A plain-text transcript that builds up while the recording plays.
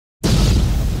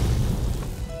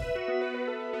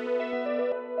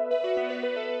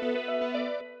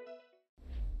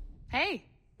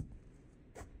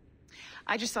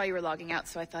I just saw you were logging out,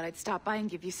 so I thought I'd stop by and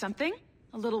give you something.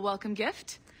 A little welcome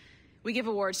gift. We give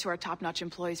awards to our top-notch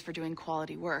employees for doing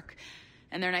quality work,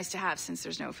 and they're nice to have since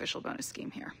there's no official bonus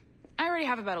scheme here. I already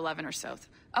have about 11 or so.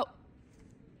 Oh.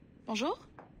 Bonjour?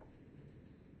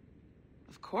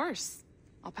 Of course.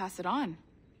 I'll pass it on.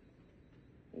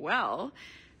 Well,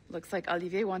 looks like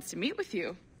Olivier wants to meet with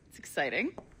you. It's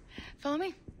exciting. Follow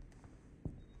me.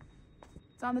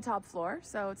 It's on the top floor,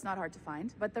 so it's not hard to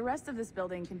find. But the rest of this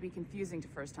building can be confusing to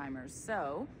first-timers,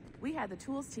 so we had the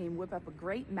tools team whip up a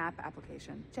great map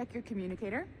application. Check your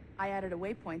communicator. I added a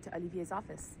waypoint to Olivier's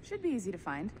office. Should be easy to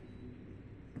find.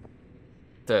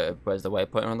 Where's the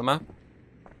waypoint on the map?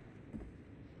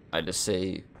 I just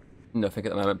see nothing at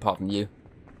the moment apart from you.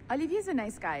 Olivier's a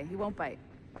nice guy. He won't bite.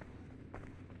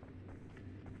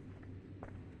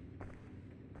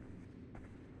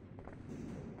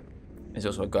 There's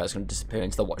also a guy that's going to disappear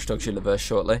into the Watch Dogs universe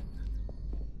shortly.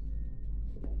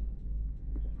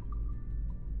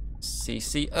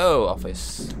 CCO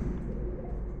office.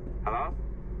 Hello?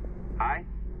 Hi?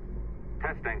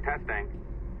 Testing, testing.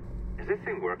 Is this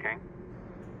thing working?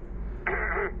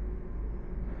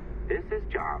 This is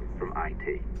John from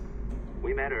IT.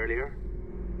 We met earlier.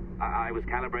 I was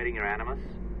calibrating your animus.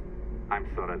 I'm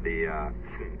sort of the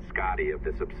Scotty of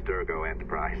this Abstergo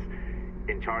enterprise,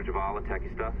 in charge of all the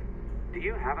techie stuff. Do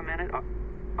you have a minute?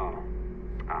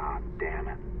 Damn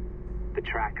it. The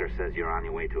tracker says you're on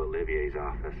your way to Olivier's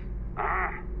office.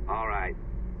 All right.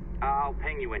 I'll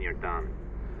ping you when you're done.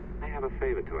 I have a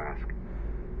favor to ask.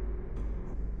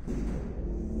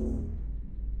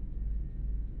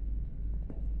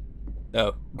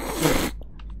 Oh.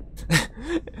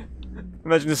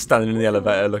 Imagine just standing in the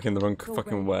elevator looking the wrong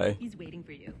fucking way. He's waiting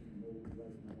for you.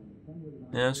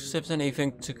 Yeah, let's see if there's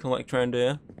anything to collect around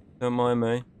here. Don't mind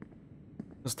me.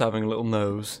 Just having a little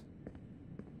nose.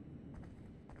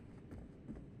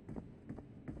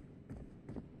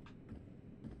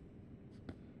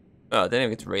 Oh, I didn't even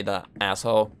get to read that,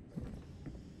 asshole.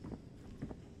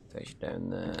 Takes you down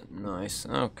there. Nice.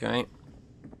 Okay.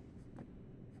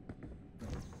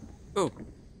 Ooh.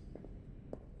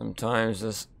 Sometimes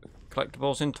there's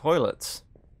collectibles in toilets.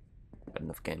 Had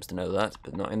enough games to know that,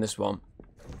 but not in this one.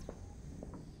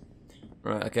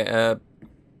 Right, okay,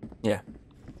 yeah.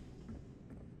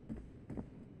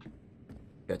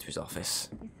 Go to his office.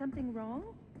 Is something wrong?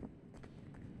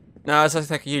 No, it's like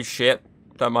take a huge shit.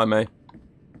 Don't mind me.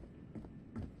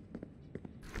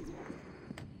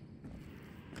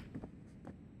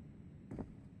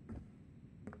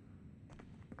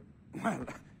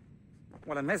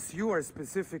 Well, unless you are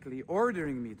specifically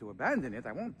ordering me to abandon it,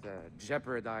 I won't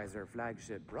jeopardize our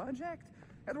flagship project.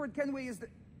 Edward Kenway is the...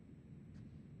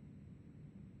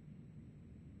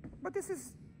 But this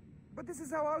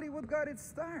is how Hollywood got its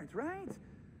start, right?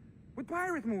 With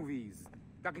pirate movies.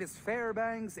 Douglas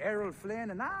Fairbanks, Errol Flynn,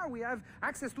 and now we have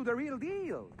access to the real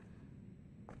deal.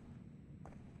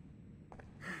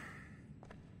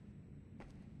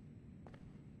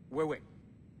 Wait.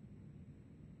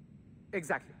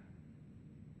 Exactly.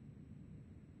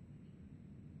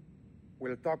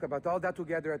 We'll talk about all that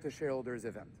together at the shareholders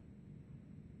event.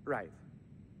 Right.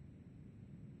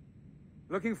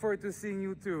 Looking forward to seeing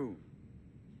you too.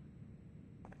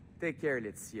 Take care,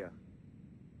 Laetitia.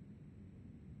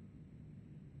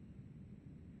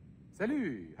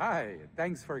 Salut! Hi!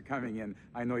 Thanks for coming in.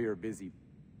 I know you're busy.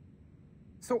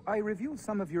 So I reviewed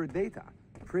some of your data.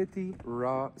 Pretty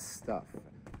raw stuff.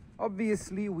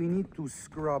 Obviously, we need to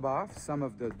scrub off some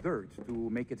of the dirt to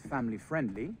make it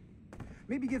family-friendly.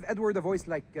 Maybe give Edward a voice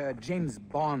like James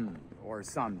Bond or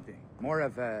something. More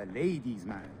of a ladies'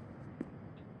 man.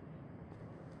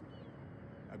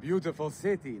 A beautiful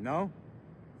city, no?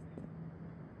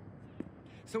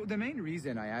 So the main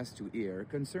reason I asked you here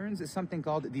concerns something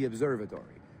called the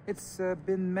observatory. It's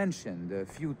been mentioned a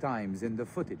few times in the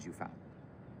footage you found.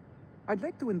 I'd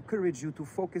like to encourage you to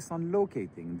focus on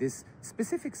locating this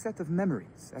specific set of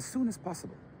memories as soon as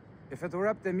possible. If it were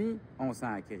up to me, on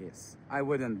s'en crisse. I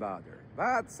wouldn't bother.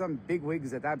 But some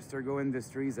bigwigs at Abstergo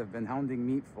Industries have been hounding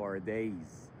me for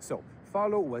days. So,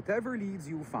 follow whatever leads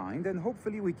you find, and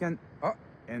hopefully we can... Oh,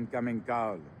 incoming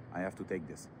call. I have to take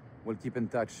this. We'll keep in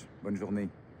touch. Bonne journée.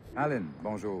 Alan,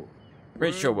 bonjour.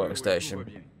 Reach your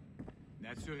workstation.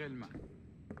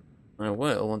 I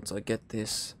will once I get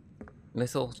this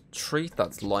little treat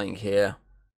that's lying here.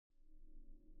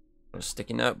 A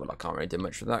sticky note, but I can't really do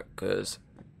much with that because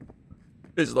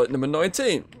it's like number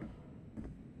 19.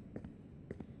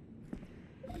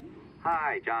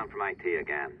 Hi, John from IT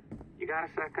again. You got a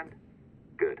second?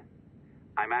 Good.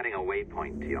 I'm adding a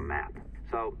waypoint to your map.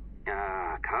 So,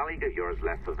 a colleague of yours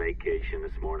left for vacation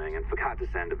this morning and forgot to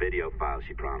send a video file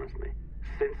she promised me.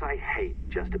 Since I hate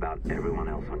just about everyone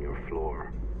else on your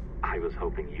floor, I was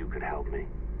hoping you could help me.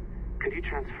 Could you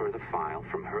transfer the file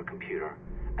from her computer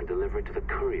and deliver it to the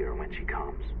courier when she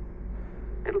comes?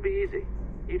 It'll be easy.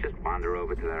 You just wander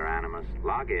over to their animus,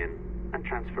 log in, and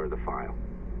transfer the file.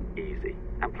 Easy.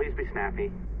 And please be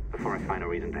snappy before I find a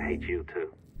reason to hate you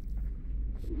too.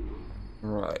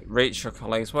 Right, reach your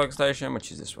colleague's workstation,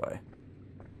 which is this way.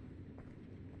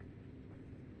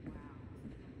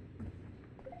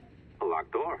 A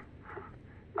locked door?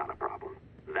 Not a problem.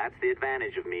 That's the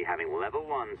advantage of me having level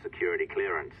 1 security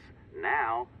clearance.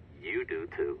 Now, you do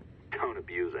too. Don't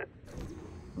abuse it.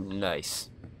 Nice.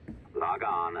 Log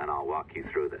on and I'll walk you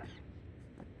through this.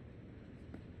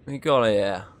 We got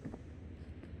here.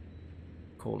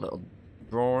 Cool little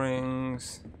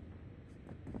drawings.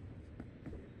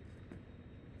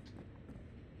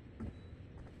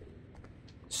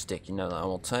 Sticky note that I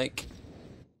will take.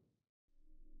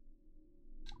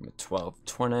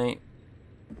 12:20.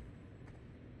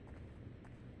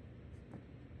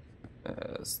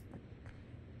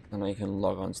 And I can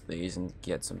log onto these and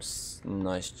get some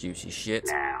nice juicy shit.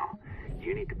 Now,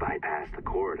 you need to bypass the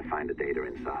core to find the data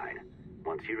inside.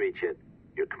 Once you reach it,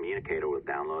 your communicator will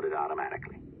download it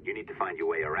automatically. You need to find your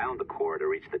way around the core to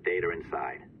reach the data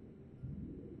inside.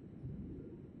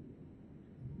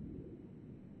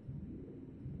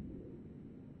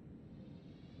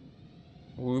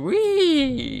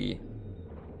 Whee!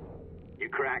 You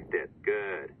cracked it.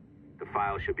 Good. The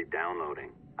file should be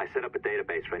downloading. I set up a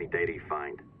database for any data you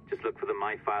find. Just look for the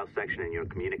My Files section in your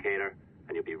communicator,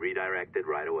 and you'll be redirected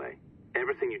right away.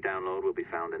 Everything you download will be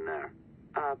found in there.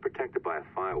 Protected by a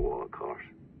firewall, of course.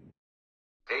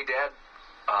 Hey, Dad.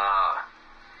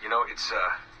 You know, it's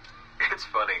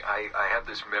funny. I have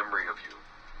this memory of you,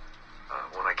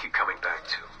 one I keep coming back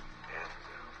to.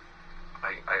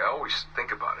 And I always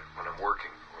think about it when I'm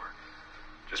working, or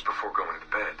just before going to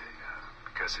bed,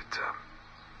 because it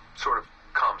sort of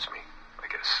calms me, I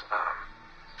guess.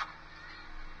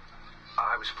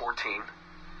 I was 14,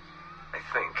 I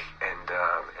think,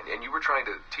 and you were trying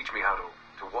to teach me how to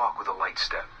walk with a light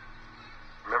step.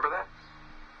 Remember that?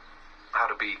 How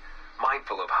to be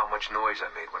mindful of how much noise I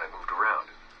made when I moved around.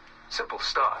 Simple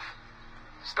stuff.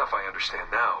 Stuff I understand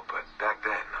now, but back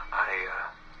then, I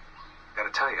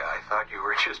gotta tell you, I thought you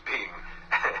were just being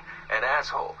an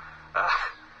asshole.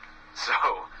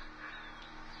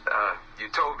 You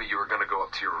told me you were gonna go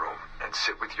up to your room and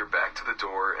sit with your back to the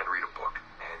door and read a book.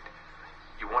 And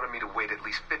you wanted me to wait at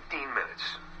least 15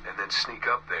 minutes and then sneak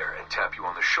up there and tap you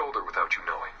on the shoulder without you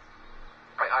knowing.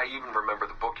 I even remember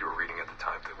the book you were reading at the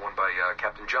time, the one by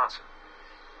Captain Johnson.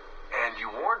 And you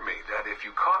warned me that if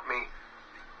you caught me,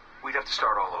 we'd have to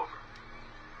start all over.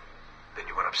 Then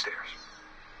you went upstairs.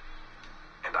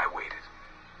 And I waited.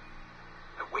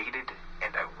 I waited,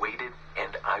 and I waited,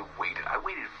 and I waited. I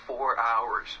waited 4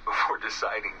 hours before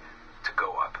deciding to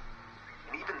go up.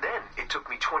 And even then, it took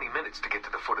me 20 minutes to get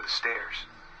to the foot of the stairs.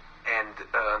 And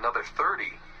another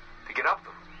 30 to get up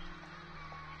them.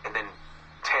 And then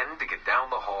 10 to get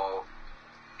down the hall.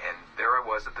 And there I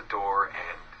was at the door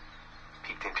and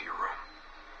peeked into your room.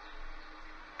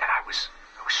 And I was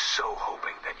so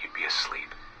hoping that you'd be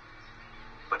asleep.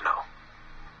 But no,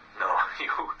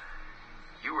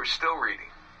 you were still reading.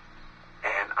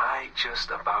 And I just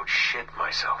about shit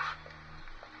myself.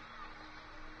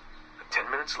 But 10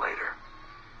 minutes later,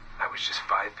 I was just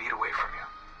 5 feet away from you.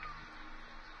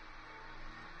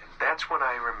 And that's when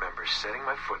I remember setting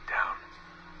my foot down,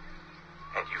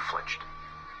 and you flinched.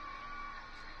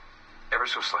 Ever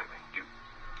so slightly. You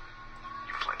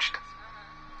flinched.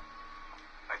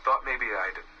 I thought maybe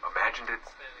I'd imagined it,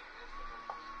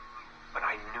 but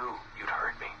I knew you'd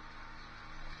heard me.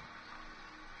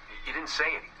 You didn't say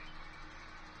anything.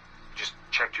 You just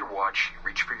checked your watch, you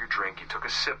reached for your drink, you took a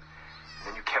sip, and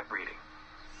then you kept reading.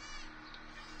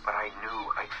 But I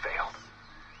knew I'd failed.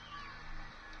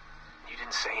 You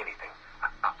didn't say anything.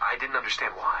 I didn't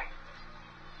understand why.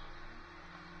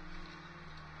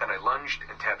 Then I lunged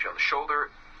and tapped you on the shoulder,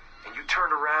 and you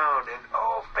turned around, and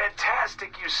oh,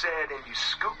 fantastic, you said, and you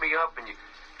scooped me up, and you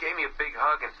gave me a big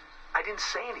hug, and I didn't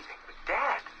say anything. But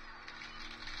Dad,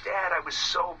 I was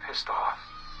so pissed off.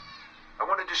 I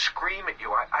wanted to scream at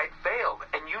you. I failed,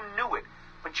 and you knew it,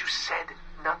 but you said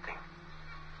nothing.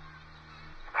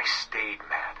 And I stayed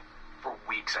mad for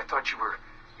weeks. I thought you were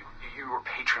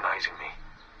patronizing me.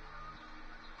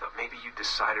 Thought maybe you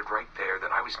decided right there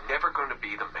that I was never going to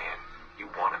be the man you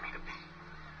wanted me to be.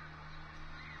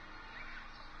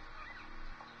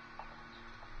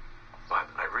 But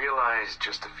I realized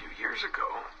just a few years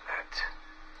ago that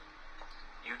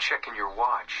you checking your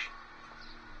watch,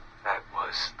 that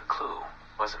was the clue,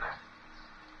 wasn't it?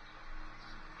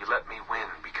 You let me win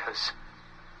because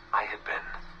I had been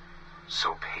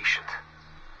so patient.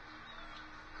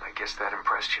 And I guess that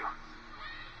impressed you.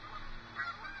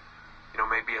 You know,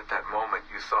 maybe at that moment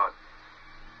you thought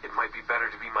it might be better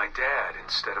to be my dad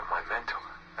instead of my mentor.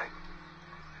 I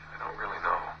don't really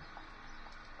know.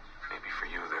 Maybe for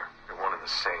you they're one and the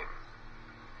same.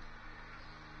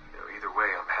 You know, either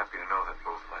way, I'm happy to know that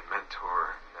both my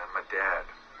mentor and my dad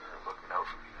were looking out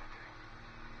for me that day.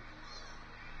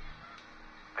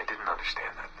 I didn't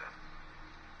understand that then.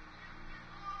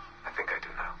 I think I do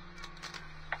now.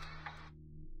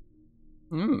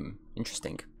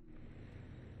 Interesting.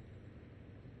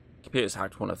 Computer's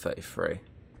hacked 1 of 33.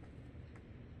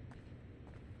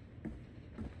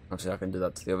 Obviously I can do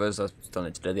that to the others. I still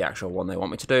need to do the actual one they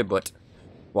want me to do, but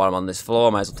while I'm on this floor,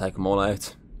 I might as well take them all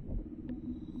out.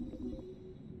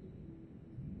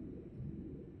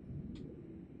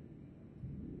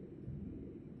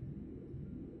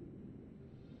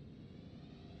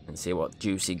 And see what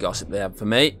juicy gossip they have for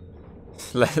me.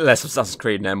 Less Assassin's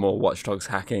Creed now, more Watch Dogs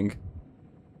hacking.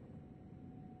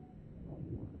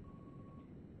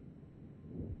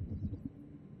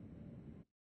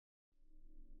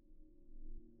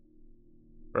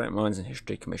 Brilliant Minds and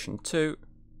History Commission 2.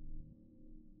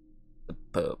 The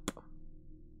Pope.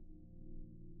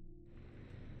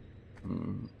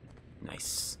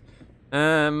 Nice.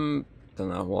 Done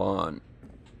that one.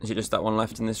 Is it just that one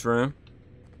left in this room?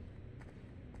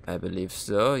 I believe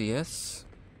so, yes.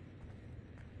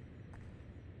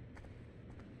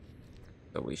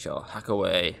 So we shall hack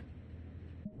away.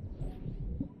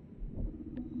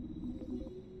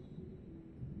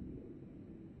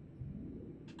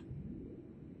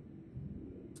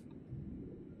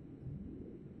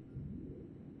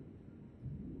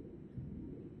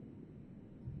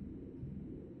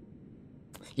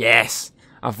 Yes!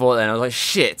 I thought then, I was like,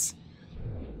 shit!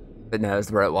 But no, it's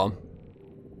the right one.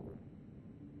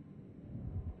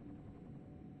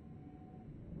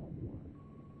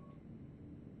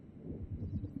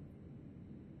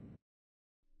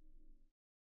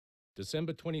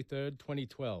 December 23rd,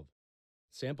 2012.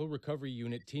 Sample Recovery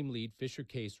Unit Team Lead Fisher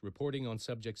Case reporting on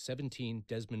Subject 17,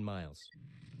 Desmond Miles.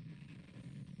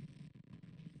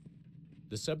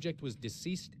 The subject was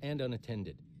deceased and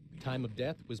unattended. Time of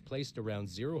death was placed around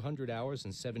 0000 hours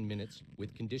and 7 minutes,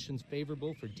 with conditions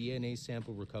favorable for DNA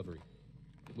sample recovery.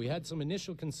 We had some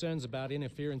initial concerns about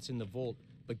interference in the vault,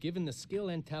 but given the skill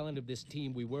and talent of this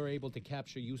team, we were able to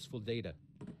capture useful data.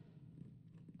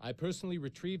 I personally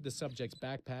retrieved the subject's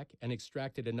backpack and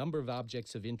extracted a number of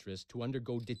objects of interest to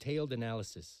undergo detailed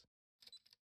analysis.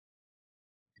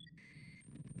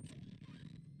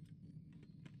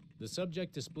 The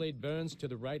subject displayed burns to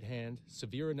the right hand,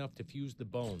 severe enough to fuse the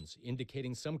bones,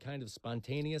 indicating some kind of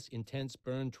spontaneous, intense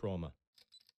burn trauma.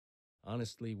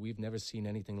 Honestly, we've never seen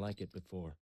anything like it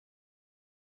before.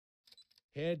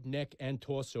 Head, neck, and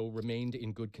torso remained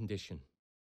in good condition.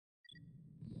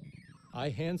 I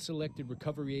hand-selected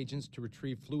recovery agents to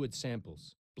retrieve fluid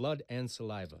samples, blood and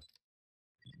saliva.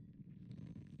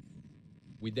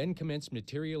 We then commenced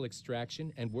material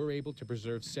extraction and were able to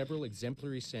preserve several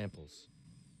exemplary samples.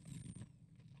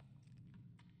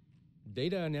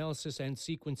 Data analysis and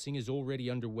sequencing is already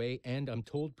underway, and I'm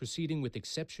told proceeding with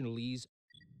exceptional ease.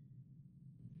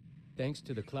 Thanks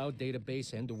to the cloud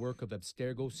database and the work of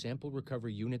Abstergo Sample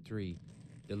Recovery Unit 3,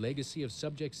 the legacy of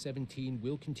Subject 17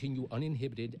 will continue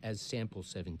uninhibited as Sample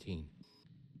 17.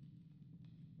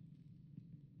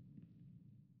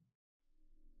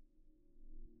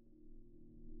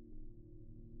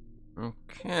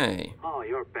 Okay. Oh,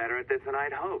 you're better at this than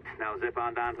I'd hoped. Now zip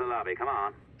on down to the lobby. Come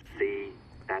on. See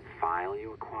that file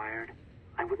you acquired?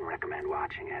 I wouldn't recommend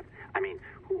watching it. I mean,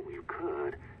 you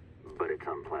could, but it's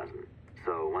unpleasant.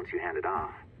 So once you hand it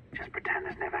off, just pretend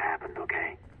this never happened,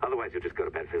 okay? Otherwise, you'll just go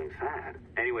to bed feeling sad.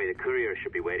 Anyway, the courier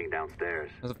should be waiting downstairs.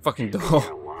 There's a fucking door. It's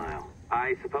been a while.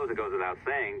 I suppose it goes without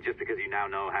saying, just because you now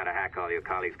know how to hack all your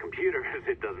colleagues' computers,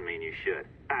 it doesn't mean you should.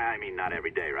 I mean, not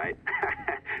every day, right?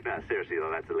 No, seriously,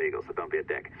 though, that's illegal, so don't be a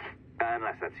dick.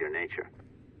 Unless that's your nature.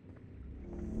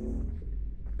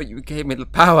 But you gave me the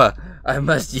power. I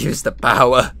must use the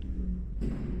power.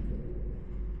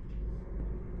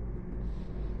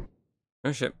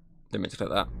 Oh shit. Didn't mean to click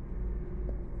that.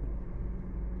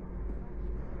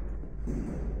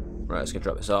 Right, let's go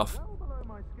drop this off.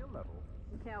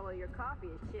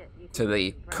 To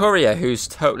the courier, who's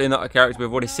totally not a character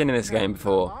we've already seen in this game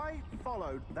before. I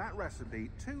followed that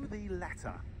recipe to the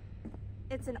letter.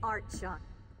 It's an art, Sean.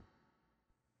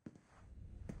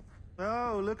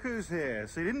 Oh, look who's here.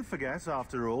 So you didn't forget,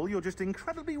 after all. You're just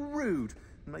incredibly rude.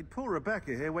 And made poor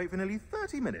Rebecca here wait for nearly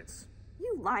 30 minutes.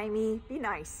 You limey. Be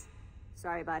nice.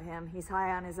 Sorry about him. He's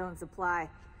high on his own supply.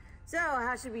 So,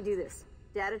 how should we do this?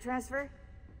 Data transfer?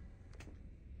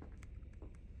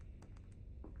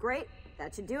 Great,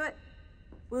 that should do it.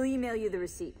 We'll email you the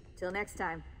receipt. Till next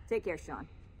time, take care, Sean.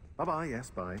 Bye-bye, yes,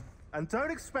 bye. And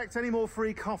don't expect any more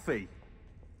free coffee.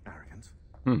 Arrogant.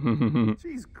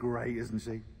 She's great, isn't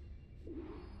she?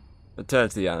 Return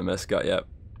to the animus, got yep.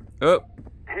 Oh!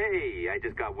 Hey, I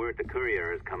just got word the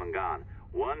courier has come and gone.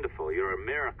 Wonderful, you're a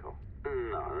miracle.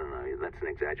 No, that's an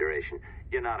exaggeration.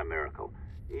 You're not a miracle.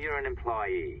 You're an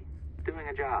employee, doing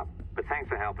a job. But thanks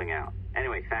for helping out.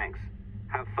 Anyway, thanks.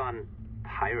 Have fun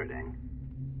pirating.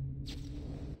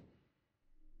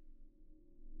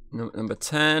 Number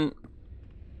 10.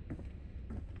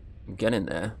 Get in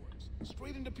there.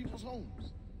 Straight into people's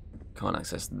homes. Can't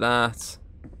access that.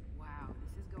 Wow,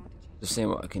 this is going to change. Just seeing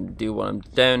what I can do while I'm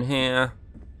down here.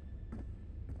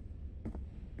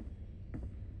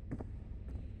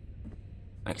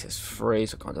 Access free,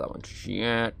 so I can't do that one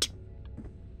yet.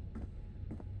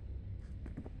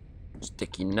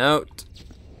 Sticky note.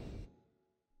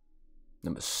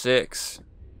 Number 6.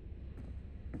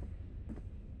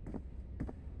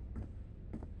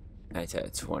 8 out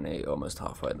of 20, almost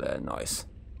halfway there, nice.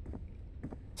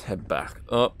 Let's head back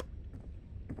up.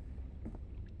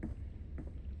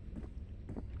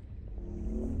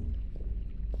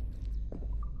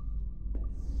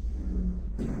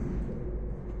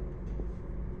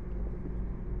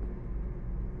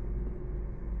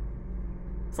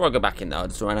 Before I go back in though, I'll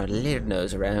just run a little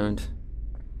nose around.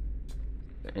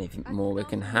 Anything more we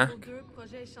can hack?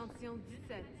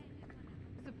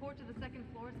 Support to the second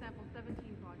floor, sample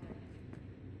 17 project.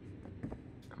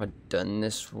 Have I done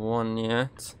this one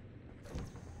yet?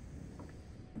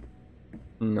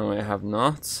 No, I have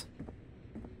not.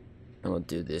 And we'll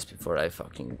do this before I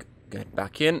fucking get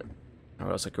back in.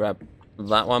 Or else I grab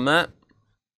that one there.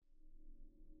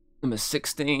 Number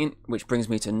 16, which brings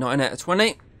me to 9 out of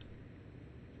 20.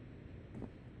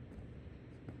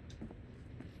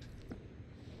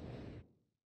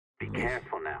 Be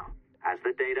careful now. As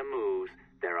the data moves,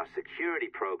 there are security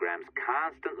programs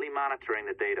constantly monitoring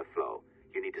the data flow.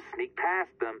 You need to sneak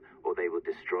past them, or they will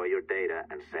destroy your data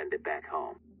and send it back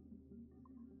home.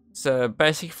 It's a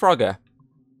basic Frogger.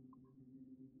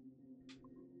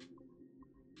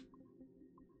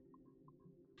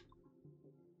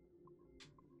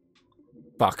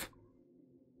 Fuck.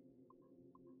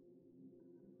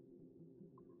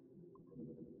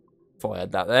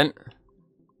 Fired that then.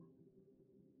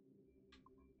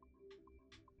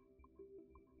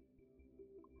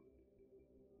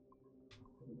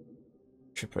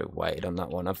 Should probably wait on that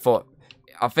one. I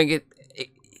think it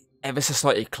ever so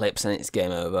slightly clips and it's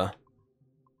game over.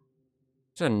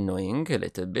 It's annoying a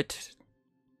little bit.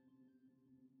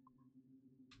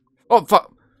 Oh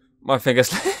fuck! My finger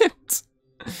slipped.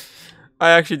 I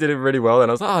actually did it really well,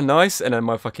 and I was like, oh nice, and then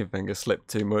my fucking finger slipped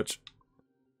too much.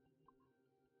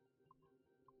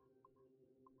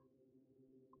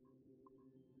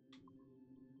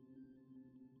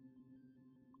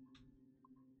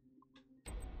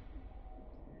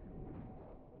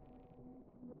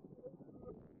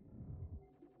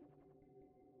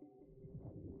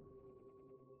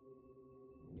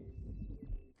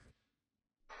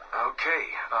 Okay,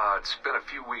 it's been a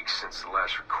few weeks since the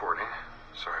last recording.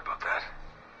 Sorry about that.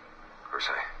 Of course,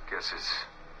 I guess it's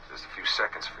just a few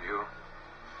seconds for you.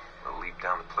 I'll leap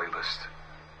down the playlist.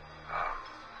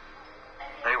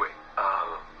 Anyway,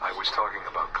 I was talking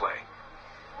about Clay.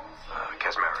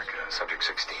 Casmeric, subject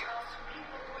 16.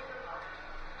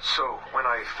 So, when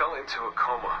I fell into a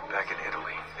coma back in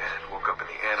Italy and woke up in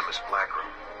the Animus Black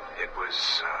Room, it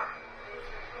was,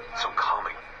 so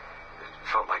calming. It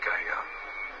felt like I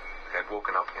had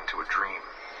woken up into a dream.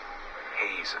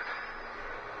 Haze.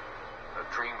 A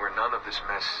dream where none of this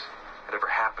mess had ever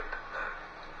happened.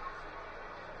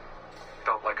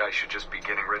 Felt like I should just be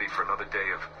getting ready for another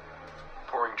day of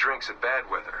pouring drinks at bad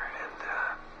weather and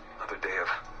another day of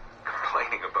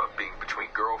complaining about being between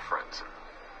girlfriends and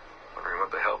wondering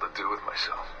what the hell to do with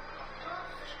myself.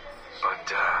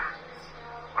 But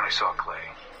when I saw Clay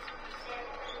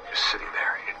just sitting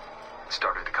there, it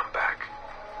started to come back.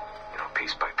 You know,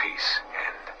 piece by piece,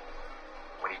 and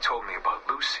when he told me about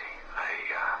Lucy,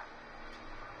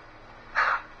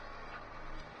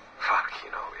 fuck,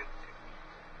 you know,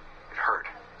 it hurt.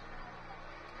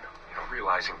 You know,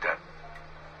 realizing that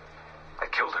I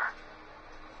killed her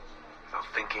without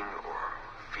thinking or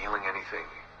feeling anything.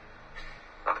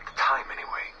 Not at the time,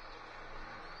 anyway.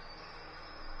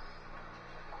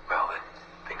 Well, then,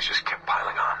 things just kept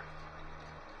piling on.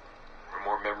 There were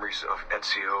more memories of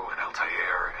Ezio and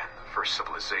Altair and the first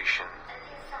civilization.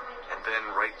 And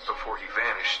then, right before he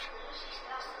vanished,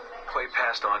 Clay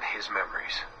passed on his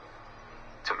memories.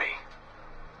 to me.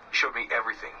 He showed me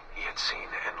everything he had seen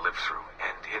and lived through,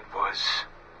 and it was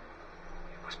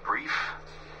brief,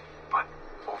 but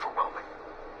overwhelming.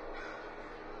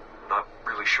 Not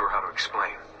really sure how to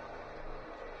explain.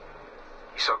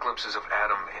 He saw glimpses of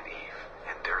Adam and Eve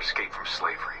and their escape from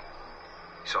slavery.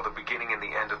 He saw the beginning and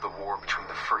the end of the war between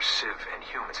the first Civ and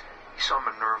humans. He saw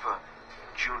Minerva,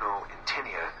 Juno, and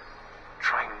Tinia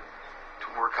trying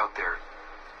to work out their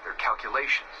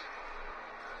calculations.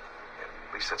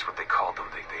 At least that's what they called them.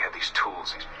 They had these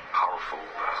tools, these powerful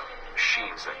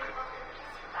machines that could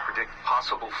predict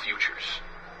possible futures.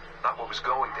 Not what was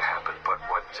going to happen, but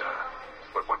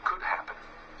what could happen.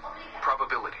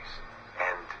 Probabilities.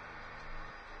 And,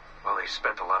 well, they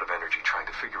spent a lot of energy trying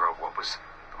to figure out what was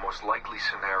the most likely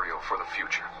scenario for the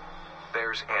future.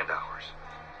 Theirs and ours.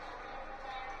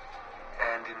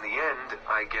 And in the end,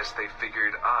 I guess they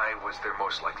figured I was their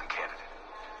most likely candidate.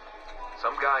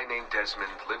 Some guy named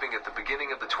Desmond living at the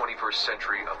beginning of the 21st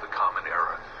century of the Common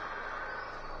Era.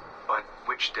 But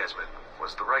which Desmond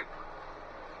was the right one?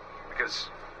 Because,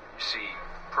 you see,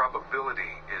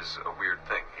 probability is a weird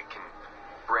thing. It can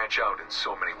branch out in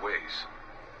so many ways.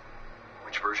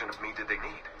 Which version of me did they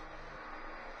need?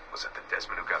 Was it the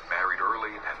Desmond who got married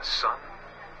early and had a son?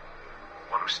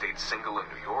 One who stayed single in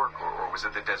New York? Or was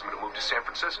it the Desmond who moved to San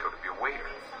Francisco to be a waiter?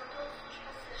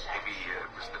 Maybe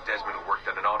it was the Desmond who worked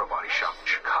at an auto body shop in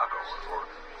Chicago, or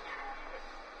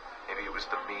maybe it was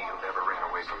the me who never ran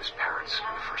away from his parents in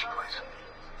the first place.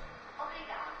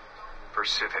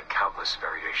 First Civ had countless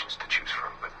variations to choose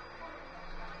from, but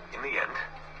in the end,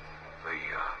 the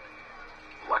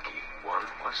lucky one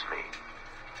was me.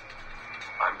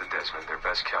 I'm the Desmond their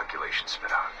best calculations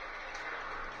spit out.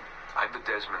 I'm the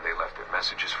Desmond they left their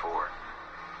messages for,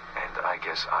 and I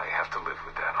guess I have to live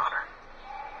with that honor.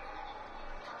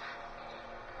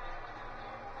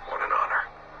 What an honor.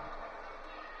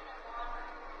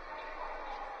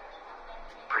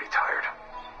 Pretty tired.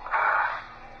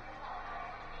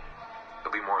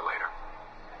 There'll be more later.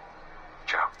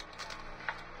 Ciao.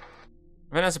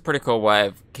 I think that's a pretty cool way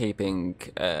of keeping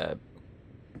the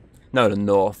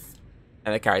North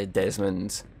and the character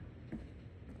Desmond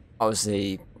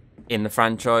obviously in the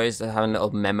franchise. They're having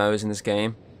little memos in this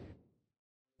game.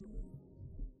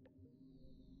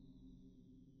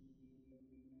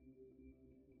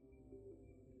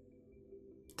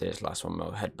 This last one,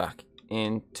 we'll head back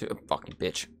into a fucking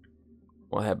bitch.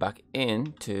 We'll head back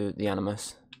into the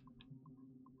Animus.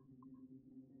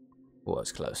 Oh,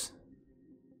 that's close.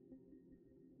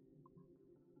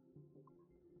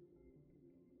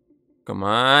 Come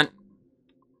on.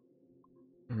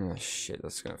 Oh shit,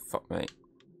 that's gonna fuck me.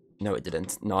 No, it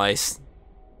didn't. Nice.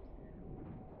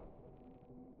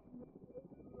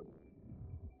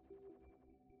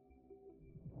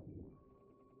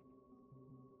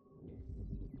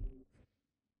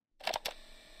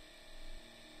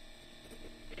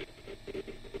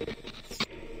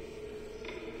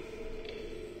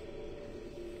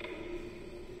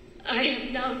 I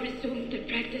have now resumed the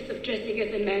practice of dressing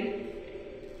as a man,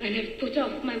 and have put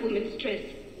off my woman's dress.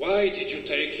 Why did you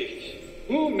take it?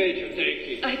 Who made you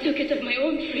take it? I took it of my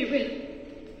own free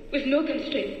will, with no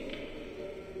constraint.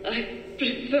 I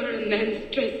prefer a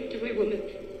man's dress to a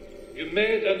woman's. You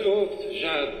made an oath,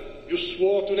 Jeanne. You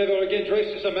swore to never again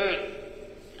dress as a man.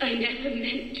 I never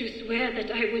meant to swear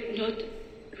that I would not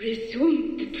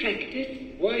resume the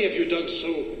practice. Why have you done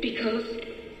so? Because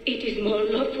it is more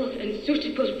lawful and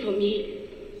suitable for me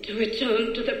to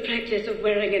return to the practice of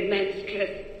wearing a man's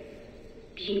dress,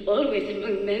 being always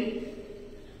among men,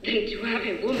 than to have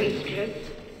a woman's dress.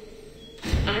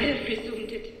 I have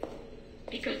resumed it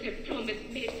because a promise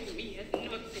made to me has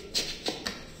not been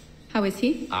kept. How is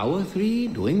he? Our three,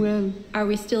 doing well. Are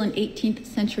we still in 18th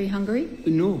century Hungary?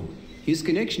 No. His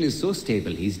connection is so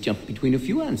stable, he's jumped between a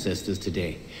few ancestors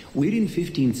today. We're in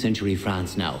 15th century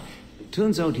France now.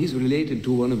 Turns out he's related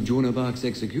to one of Joan of Arc's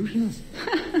executioners.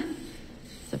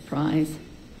 Surprise.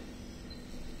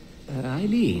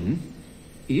 Eileen,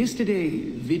 yesterday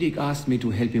Vidic asked me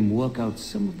to help him work out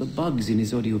some of the bugs in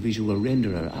his audiovisual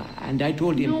renderer, and I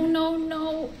told him...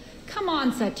 No. Come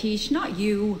on, Satish, not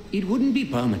you. It wouldn't be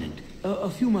permanent. A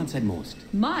few months at most.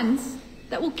 Months?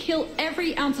 That will kill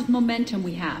every ounce of momentum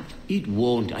we have. It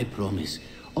won't, I promise.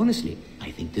 Honestly,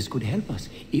 I think this could help us.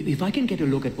 If I can get a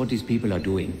look at what these people are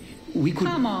doing, we could...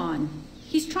 Come on.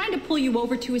 He's trying to pull you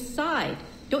over to his side.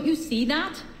 Don't you see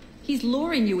that? He's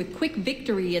luring you with quick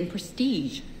victory and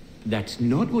prestige. That's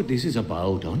not what this is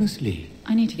about, honestly.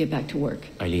 I need to get back to work.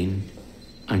 Eileen,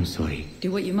 I'm sorry.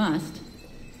 Do what you must.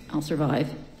 I'll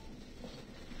survive.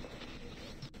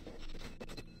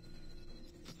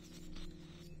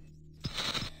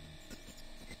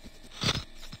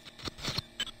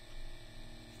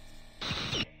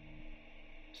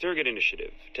 Surrogate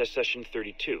Initiative, Test Session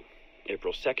 32,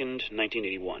 April 2nd,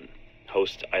 1981.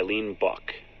 Host Eileen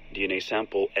Bach. DNA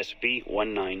sample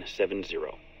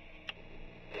SB1970.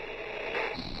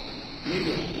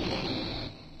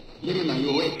 Miriam, are you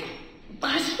awake?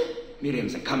 What?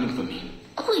 Miriam's coming for me.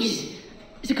 Oh, is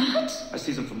it guards? I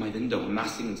see them from my window,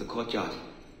 massing in the courtyard.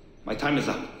 My time is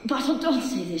up. Basil, don't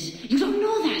say this. You don't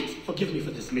know that. Forgive me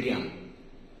for this, Miriam.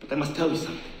 But I must tell you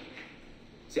something.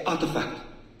 The artifact.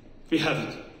 We have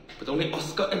it. But only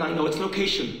Oscar and I know its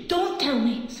location. Don't tell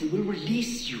me. They will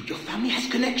release you. Your family has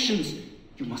connections.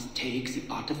 You must take the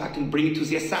artifact and bring it to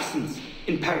the assassins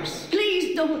in Paris.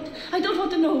 Please don't. I don't want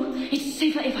to know. It's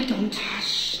safer if I don't.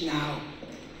 Hush now.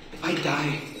 If I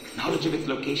die, knowledge of its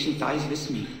location dies with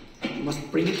me. You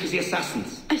must bring it to the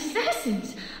assassins.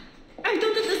 Assassins? I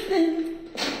don't understand.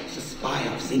 It's a spy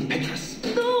of St. Petrus.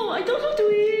 No, I don't want to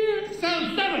hear.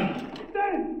 Sound 7!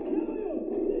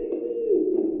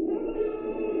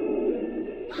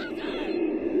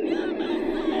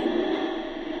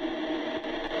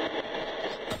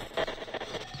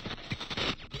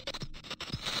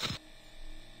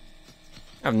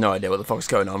 I have no idea what the fuck's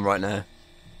going on right now.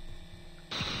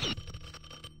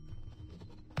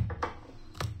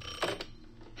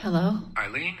 Hello?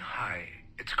 Eileen, hi.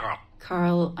 It's Carl.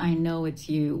 Carl, I know it's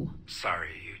you.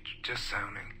 Sorry, you just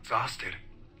sounding exhausted.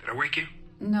 Did I wake you?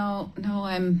 No,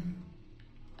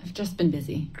 I've just been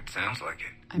busy. It sounds like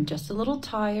it. I'm just a little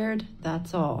tired,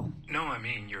 that's all. No, I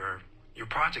mean, your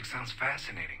project sounds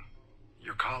fascinating.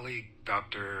 Your colleague,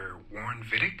 Dr. Warren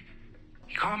Vidic,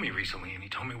 he called me recently and he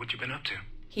told me what you've been up to.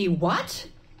 He what?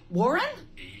 Warren?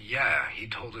 Yeah, he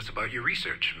told us about your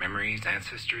research, memories,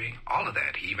 ancestry, all of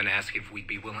that. He even asked if we'd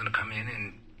be willing to come in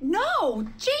and... No!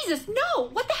 Jesus, no!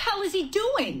 What the hell is he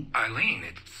doing? Eileen,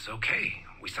 it's okay.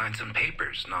 We signed some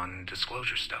papers,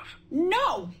 non-disclosure stuff.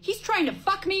 No! He's trying to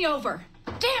fuck me over.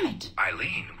 Damn it!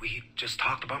 Eileen, we just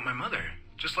talked about my mother,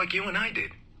 just like you and I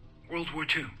did. World War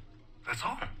II. That's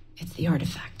all. It's the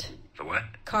artifact. The what?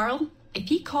 Carl, if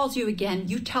he calls you again,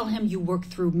 you tell him you work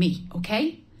through me,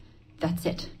 okay? That's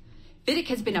it. Vidic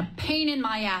has been a pain in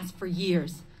my ass for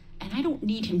years, and I don't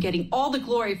need him getting all the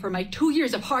glory for my 2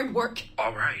 years of hard work.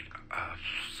 All right.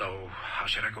 So how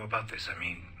should I go about this? I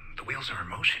mean, the wheels are in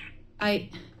motion. I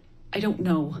don't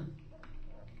know.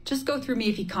 Just go through me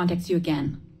if he contacts you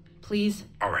again. Please?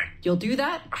 All right. You'll do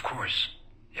that? Of course.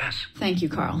 Yes. Thank you,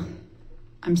 Carl.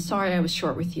 I'm sorry I was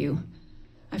short with you.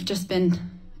 I've just been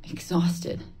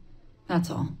exhausted.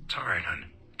 That's all. It's all right, hon.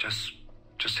 Just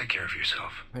take care of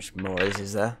yourself. How much noise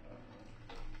is there?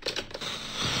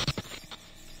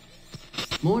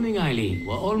 Morning, Eileen.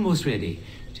 We're almost ready.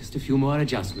 Just a few more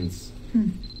adjustments.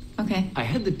 Okay. I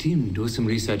had the team do some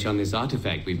research on this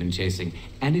artifact we've been chasing,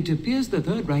 and it appears the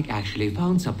Third Reich actually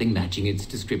found something matching its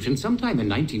description sometime in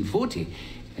 1940.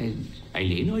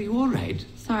 Eileen, are you all right?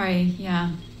 Sorry,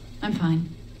 yeah. I'm fine.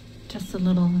 Just a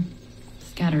little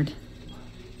scattered.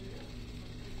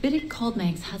 Vidic called my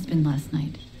ex-husband last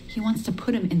night. He wants to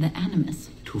put him in the animus.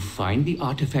 To find the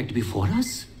artifact before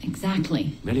us?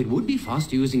 Exactly. Well, it would be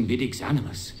fast using Vidic's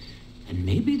animus. And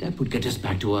maybe that would get us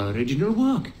back to our original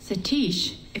work.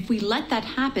 Satish, if we let that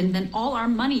happen, then all our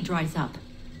money dries up.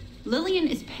 Lillian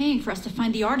is paying for us to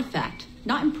find the artifact,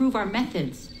 not improve our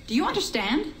methods. Do you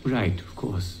understand? Right, of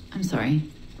course. I'm sorry.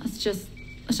 Let's just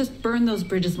burn those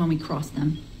bridges when we cross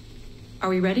them. Are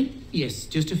we ready? Yes,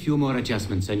 just a few more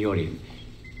adjustments, Senorian.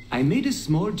 I made a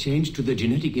small change to the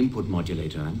genetic input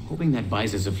modulator. I'm hoping that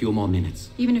buys us a few more minutes.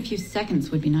 Even a few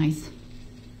seconds would be nice.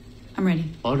 I'm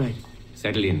ready. All right.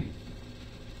 Settle in.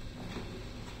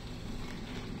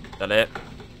 That it?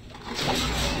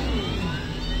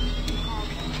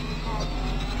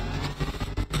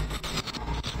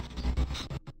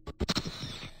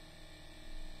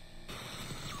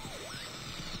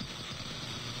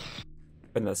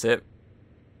 And that's it.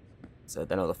 So I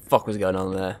don't know what the fuck was going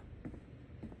on there.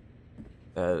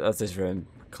 That's this room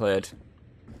cleared.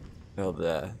 Well,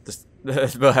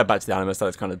 we'll head back to the animus.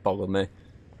 That's kind of boggled me.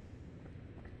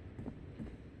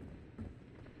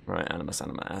 Right, animus.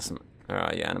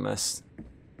 Alright, yeah, animus.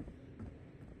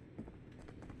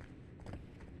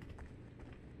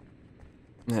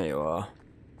 There you are.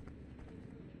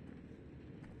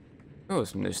 Oh,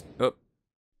 some new. Oh,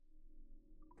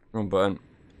 wrong button.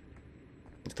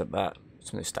 Let's click that.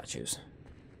 Some new statues.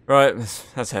 Right,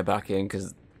 let's head back in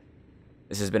because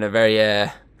this has been a very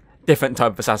different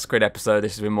type of Assassin's Creed episode.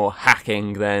 This has been more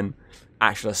hacking than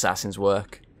actual assassin's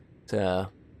work. So,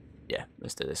 yeah,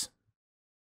 let's do this.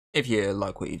 If you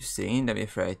like what you've seen, don't be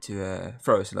afraid to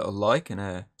throw us a little like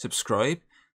and subscribe.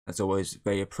 That's always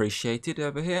very appreciated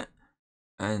over here.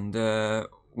 And,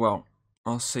 well,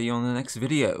 I'll see you on the next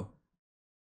video.